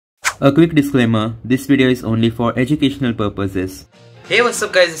A quick disclaimer, this video is only for educational purposes. Hey, what's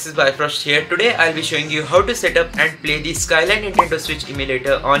up guys, this is Bifrost here. Today I'll be showing you how to set up and play the Skyline Nintendo Switch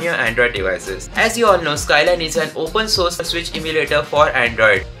emulator on your Android devices. As you all know, Skyline is an open source Switch emulator for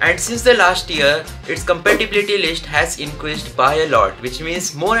Android. And since the last year, its compatibility list has increased by a lot, which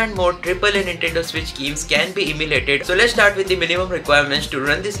means more and more AAA Nintendo Switch games can be emulated. So let's start with the minimum requirements to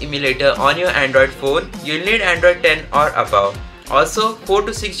run this emulator on your Android phone. You'll need Android 10 or above. Also 4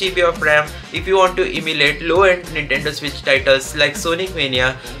 to 6 GB of RAM if you want to emulate low-end Nintendo Switch titles like Sonic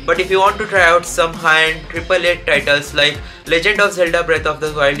Mania, but if you want to try out some high-end AAA titles like Legend of Zelda Breath of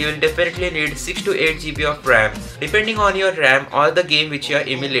the Wild, you will definitely need 6 to 8 GB of RAM. Depending on your RAM or the game which you are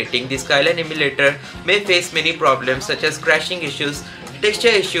emulating, the Skyline emulator may face many problems such as crashing issues, texture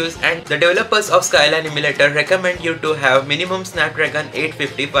issues, and the developers of Skyline emulator recommend you to have minimum Snapdragon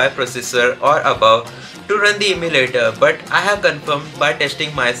 855 processor or above to run the emulator, but I have confirmed by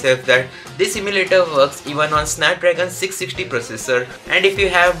testing myself that this emulator works even on Snapdragon 660 processor, and if you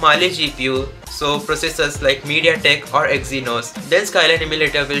have Mali GPU, so processors like MediaTek or Exynos, then Skyline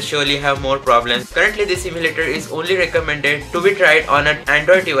emulator will surely have more problems. Currently this emulator is only recommended to be tried on an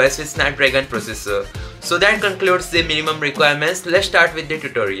Android device with Snapdragon processor. So that concludes the minimum requirements. Let's start with the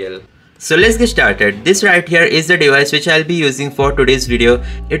tutorial. So let's get started. This right here is the device which I'll be using for today's video.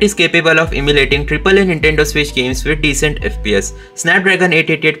 It is capable of emulating AAA Nintendo Switch games with decent FPS. Snapdragon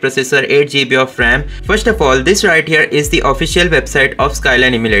 888 processor, 8 GB of RAM. First of all, this right here is the official website of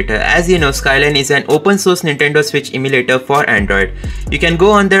Skyline emulator. As you know, Skyline is an open source Nintendo Switch emulator for Android. You can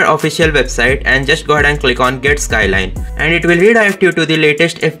go on their official website and just go ahead and click on Get Skyline, and it will redirect you to the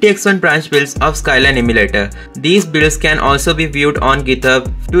latest FTX1 branch builds of Skyline emulator. These builds can also be viewed on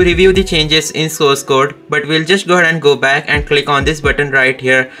GitHub to review the changes in source code, but we'll just go ahead and go back and click on this button right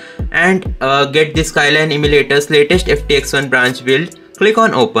here and get the Skyline emulator's latest FTX1 branch build. Click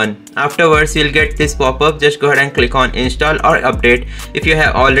on open. Afterwards you'll get this pop-up. Just go ahead and click on install or update if you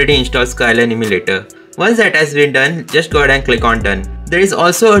have already installed Skyline emulator. Once that has been done, just go ahead and click on done. There is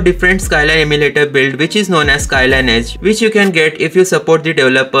also a different Skyline emulator build which is known as Skyline Edge, which you can get if you support the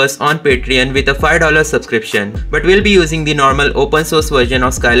developers on Patreon with a $5 subscription. But we'll be using the normal open source version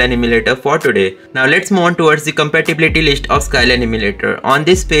of Skyline emulator for today. Now let's move on towards the compatibility list of Skyline emulator. On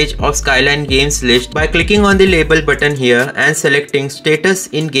this page of Skyline games list, by clicking on the label button here and selecting status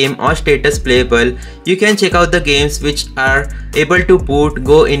in game or status playable, you can check out the games which are able to boot,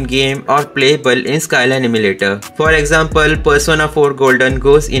 go in game or playable in Skyline emulator. For example, Persona 4 Golden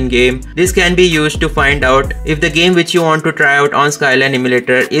goes in game. This can be used to find out if the game which you want to try out on Skyline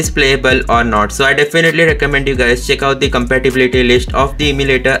emulator is playable or not. So I definitely recommend you guys check out the compatibility list of the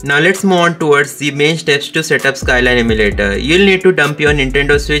emulator. Now let's move on towards the main steps to set up Skyline emulator. You'll need to dump your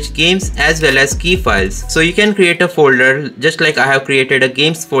Nintendo Switch games as well as key files. So you can create a folder just like I have created a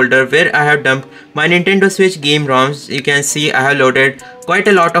games folder where I have dumped my Nintendo Switch game ROMs. You can see I have loaded quite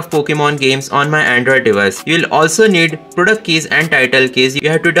a lot of Pokemon games on my Android device. You'll also need product keys and title keys. You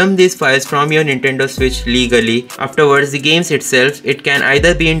have to dump these files from your Nintendo Switch legally. Afterwards, the games itself, it can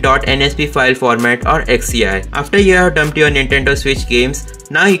either be in .nsp file format or XCI. After you have dumped your Nintendo Switch games,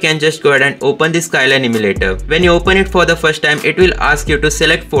 now you can just go ahead and open the Skyline emulator. When you open it for the first time, it will ask you to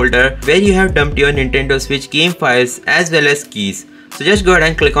select folder where you have dumped your Nintendo Switch game files as well as keys. So just go ahead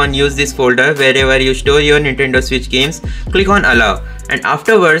and click on use this folder wherever you store your Nintendo Switch games. Click on allow, and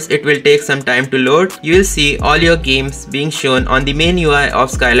afterwards it will take some time to load. You will see all your games being shown on the main UI of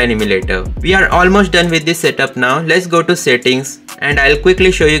Skyline emulator. We are almost done with this setup now. Let's go to settings, and I'll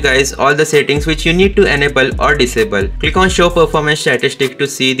quickly show you guys all the settings which you need to enable or disable. Click on show performance statistic to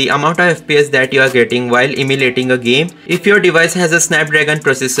see the amount of FPS that you are getting while emulating a game. If your device has a Snapdragon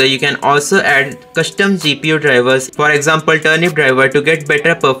processor, you can also add custom GPU drivers, for example turnip driver, to get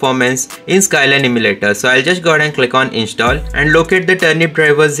better performance in Skyline emulator. So I'll just go ahead and click on install and locate the turnip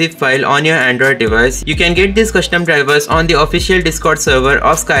driver zip file on your Android device. You can get these custom drivers on the official Discord server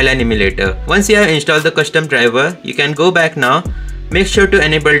of Skyline emulator. Once you have installed the custom driver, you can go back now. Make sure to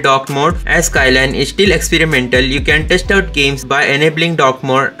enable dock mode. As Skyline is still experimental, you can test out games by enabling dock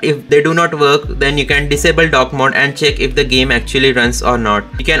mode. If they do not work, then you can disable dock mode and check if the game actually runs or not.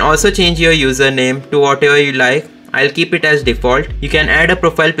 You can also change your username to whatever you like. I'll keep it as default. You can add a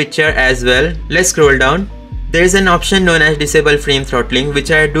profile picture as well. Let's scroll down. There is an option known as disable frame throttling,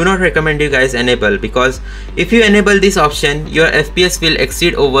 which I do not recommend you guys enable, because if you enable this option, your FPS will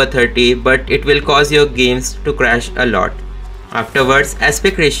exceed over 30, but it will cause your games to crash a lot. Afterwards,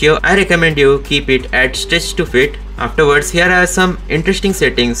 aspect ratio, I recommend you keep it at stretch to fit. Afterwards, here are some interesting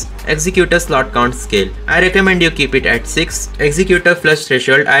settings. Executor slot count scale, I recommend you keep it at 6. Executor flush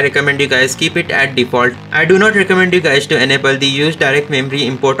threshold, I recommend you guys keep it at default. I do not recommend you guys to enable the use direct memory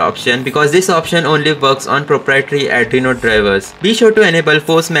import option because this option only works on proprietary Arduino drivers. Be sure to enable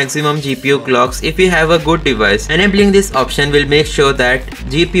force maximum GPU clocks if you have a good device. Enabling this option will make sure that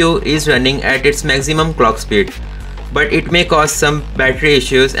GPU is running at its maximum clock speed, but it may cause some battery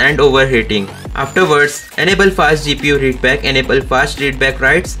issues and overheating. Afterwards, enable fast GPU readback, enable fast readback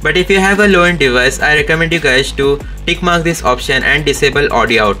writes, but if you have a low-end device, I recommend you guys to tick mark this option and disable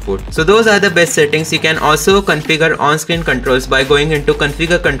audio output. So those are the best settings. You can also configure on-screen controls by going into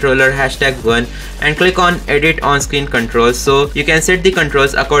configure controller #1 and click on edit on-screen controls, so you can set the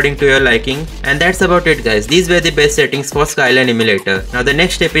controls according to your liking. And that's about it guys. These were the best settings for Skyline Emulator. Now the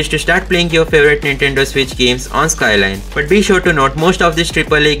next step is to start playing your favorite Nintendo Switch games on Skyline. But be sure to note, most of these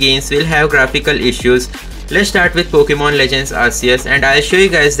AAA games will have graphical issues. Let's start with Pokemon Legends Arceus, and I'll show you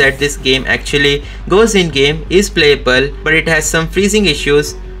guys that this game actually goes in game, is playable, but it has some freezing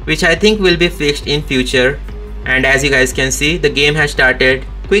issues which I think will be fixed in future. And as you guys can see, the game has started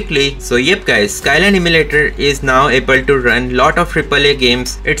quickly. So yep guys, Skyline Emulator is now able to run lot of AAA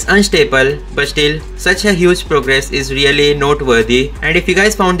games. It's unstable, but still such a huge progress is really noteworthy. And if you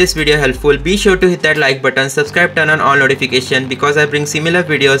guys found this video helpful, be sure to hit that like button, subscribe, turn on all notification because I bring similar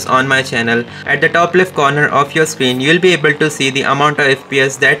videos on my channel. At the top left corner of your screen, you'll be able to see the amount of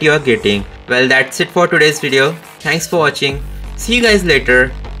FPS that you are getting. Well, that's it for today's video. Thanks for watching. See you guys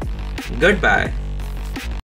later. Goodbye.